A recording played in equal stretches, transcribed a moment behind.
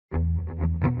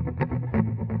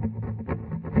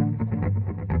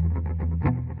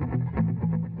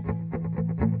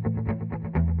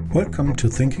Welcome to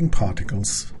Thinking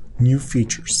Particles New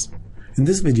Features. In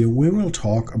this video we will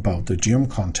talk about the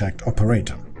GeomContact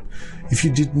Operator. If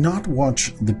you did not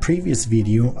watch the previous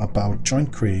video about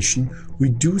joint creation, we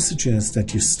do suggest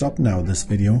that you stop now this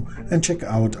video and check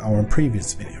out our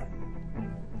previous video.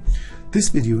 This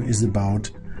video is about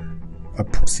a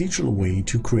procedural way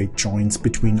to create joints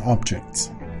between objects.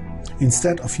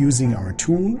 Instead of using our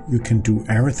tool, you can do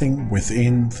everything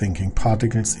within Thinking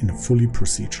Particles in a fully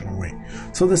procedural way.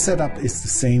 So the setup is the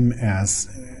same as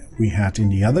we had in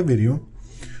the other video.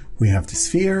 We have the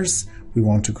spheres, we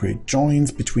want to create joints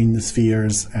between the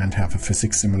spheres and have a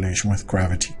physics simulation with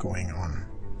gravity going on.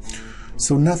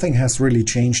 So nothing has really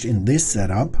changed in this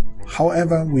setup.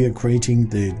 However, we are creating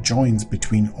the joints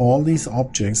between all these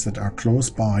objects that are close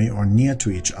by or near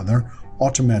to each other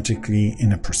automatically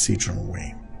in a procedural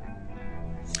way.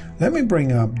 Let me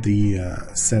bring up the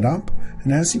setup,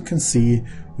 and as you can see,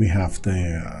 we have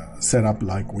the setup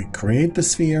like we create the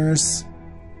spheres,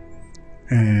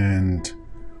 and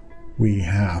we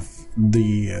have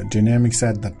the dynamic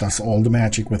set that does all the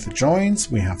magic with the joints,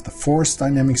 we have the force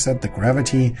dynamic set, the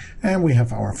gravity, and we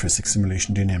have our physics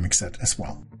simulation dynamic set as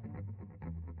well.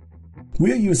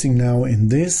 We are using now in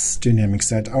this dynamic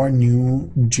set our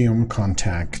new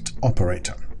GeomContact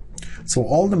Operator. So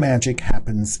all the magic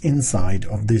happens inside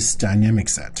of this dynamic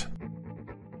set.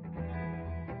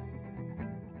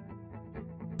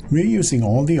 We're using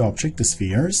all the objects, the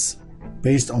spheres,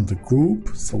 based on the group.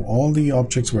 So all the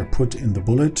objects were put in the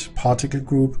bullet particle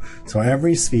group. So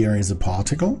every sphere is a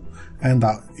particle, and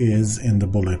that is in the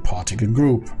bullet particle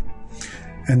group.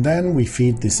 And then we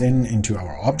feed this into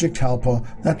our object helper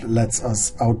that lets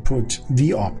us output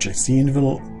the objects, the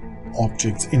individual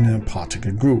objects in a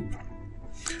particle group.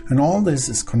 And all this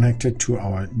is connected to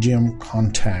our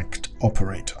GeomContact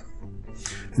Operator.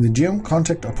 And the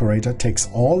GeomContact Operator takes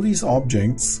all these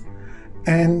objects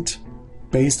and,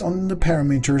 based on the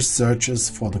parameters, searches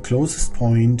for the closest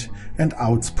point and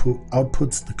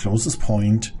outputs the closest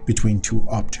point between two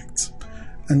objects.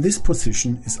 And this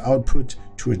position is output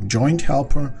to a joint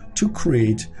helper to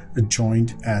create a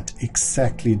joint at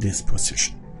exactly this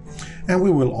position. And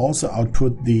we will also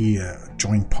output the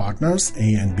joint partners,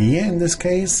 A and B in this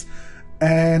case,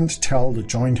 and tell the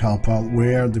joint helper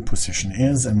where the position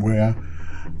is and where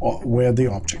the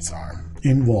objects are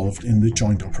involved in the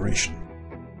joint operation.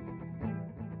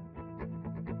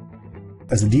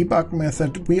 As a debug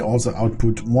method, we also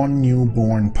output one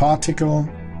newborn particle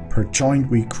per joint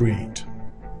we create.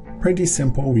 Pretty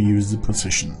simple, we use the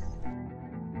position.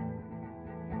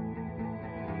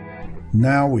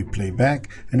 Now we play back,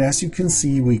 and as you can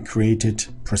see, we created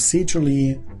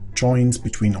procedurally joints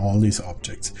between all these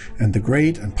objects. And the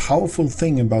great and powerful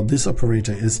thing about this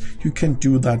operator is you can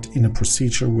do that in a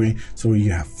procedural way, so you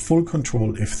have full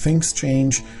control. If things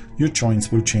change, your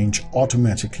joints will change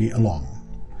automatically along.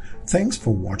 Thanks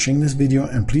for watching this video,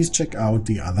 and please check out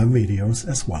the other videos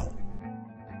as well.